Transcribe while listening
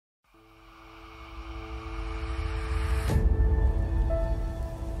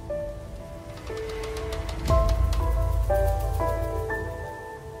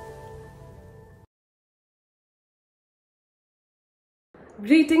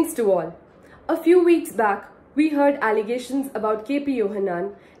Greetings to all. A few weeks back, we heard allegations about KP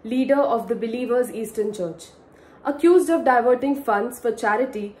Yohanan, leader of the Believers Eastern Church. Accused of diverting funds for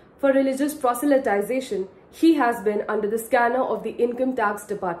charity for religious proselytization, he has been under the scanner of the Income Tax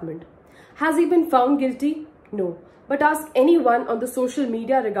Department. Has he been found guilty? No. But ask anyone on the social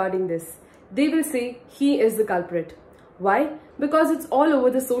media regarding this. They will say he is the culprit. Why? Because it's all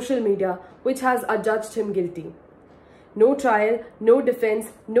over the social media which has adjudged him guilty. No trial, no defense,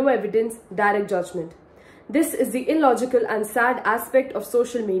 no evidence, direct judgment. This is the illogical and sad aspect of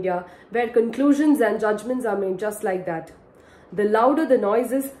social media where conclusions and judgments are made just like that. The louder the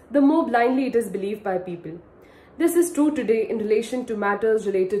noise is, the more blindly it is believed by people. This is true today in relation to matters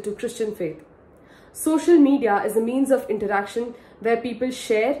related to Christian faith. Social media is a means of interaction where people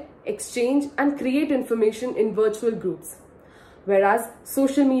share, exchange and create information in virtual groups. Whereas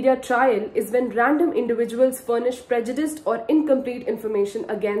social media trial is when random individuals furnish prejudiced or incomplete information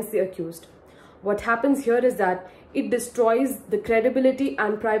against the accused. What happens here is that it destroys the credibility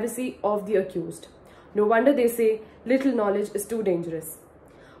and privacy of the accused. No wonder they say little knowledge is too dangerous.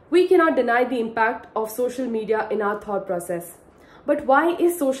 We cannot deny the impact of social media in our thought process. But why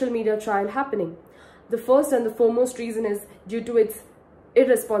is social media trial happening? The first and the foremost reason is due to its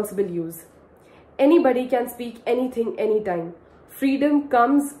irresponsible use. Anybody can speak anything anytime. Freedom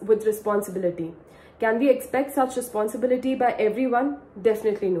comes with responsibility. Can we expect such responsibility by everyone?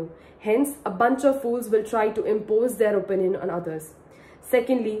 Definitely no. Hence, a bunch of fools will try to impose their opinion on others.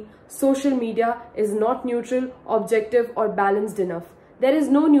 Secondly, social media is not neutral, objective or balanced enough. There is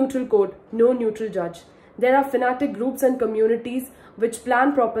no neutral court, no neutral judge. There are fanatic groups and communities which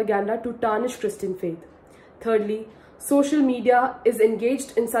plan propaganda to tarnish Christian faith. Thirdly, social media is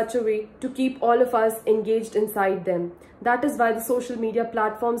engaged in such a way to keep all of us engaged inside them. That is why the social media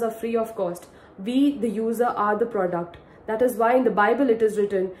platforms are free of cost. We, the user, are the product. That is why in the Bible it is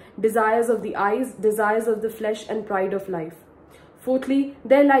written, desires of the eyes, desires of the flesh and pride of life. Fourthly,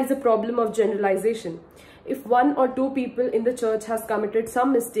 there lies a problem of generalization. If one or two people in the church has committed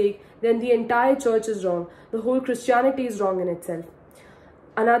some mistake, then the entire church is wrong. The whole Christianity is wrong in itself.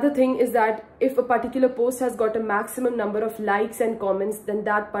 Another thing is that if a particular post has got a maximum number of likes and comments, then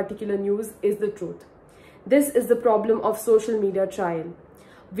that particular news is the truth. This is the problem of social media trial.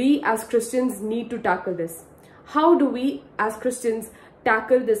 We as Christians need to tackle this. How do we as Christians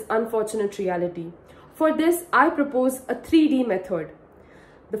tackle this unfortunate reality? For this, I propose a 3D method.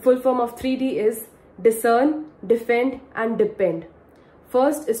 The full form of 3D is discern, defend and depend.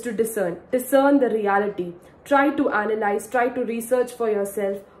 First is to discern. Discern the reality. Try to analyze, try to research for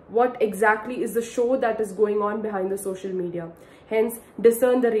yourself what exactly is the show that is going on behind the social media. Hence,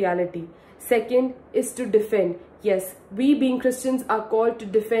 discern the reality. Second is to defend. Yes, we being Christians are called to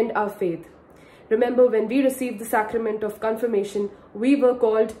defend our faith. Remember, when we received the sacrament of confirmation, we were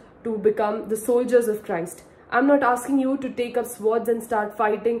called to become the soldiers of Christ. I'm not asking you to take up swords and start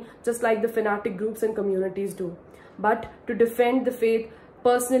fighting just like the fanatic groups and communities do, but to defend the faith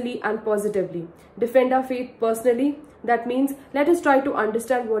personally and positively. Defend our faith personally. That means let us try to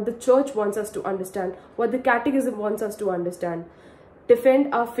understand what the church wants us to understand, what the catechism wants us to understand.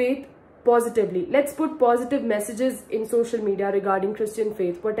 Defend our faith positively. Let's put positive messages in social media regarding Christian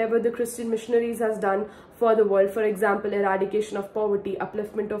faith, whatever the Christian missionaries has done for the world, for example, eradication of poverty,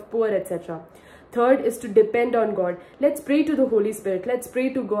 upliftment of poor, etc. Third is to depend on God. Let's pray to the Holy Spirit. Let's pray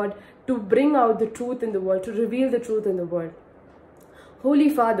to God to bring out the truth in the world, to reveal the truth in the world. Holy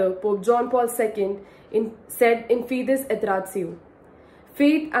Father, Pope John Paul II said in Fides et Ratio,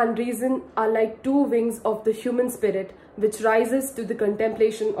 faith and reason are like two wings of the human spirit which rises to the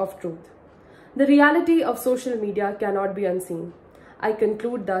contemplation of truth. The reality of social media cannot be unseen. I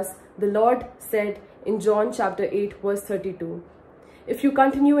conclude thus, the Lord said in John chapter 8 verse 32, if you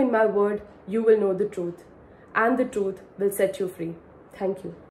continue in my word, you will know the truth, and the truth will set you free. Thank you.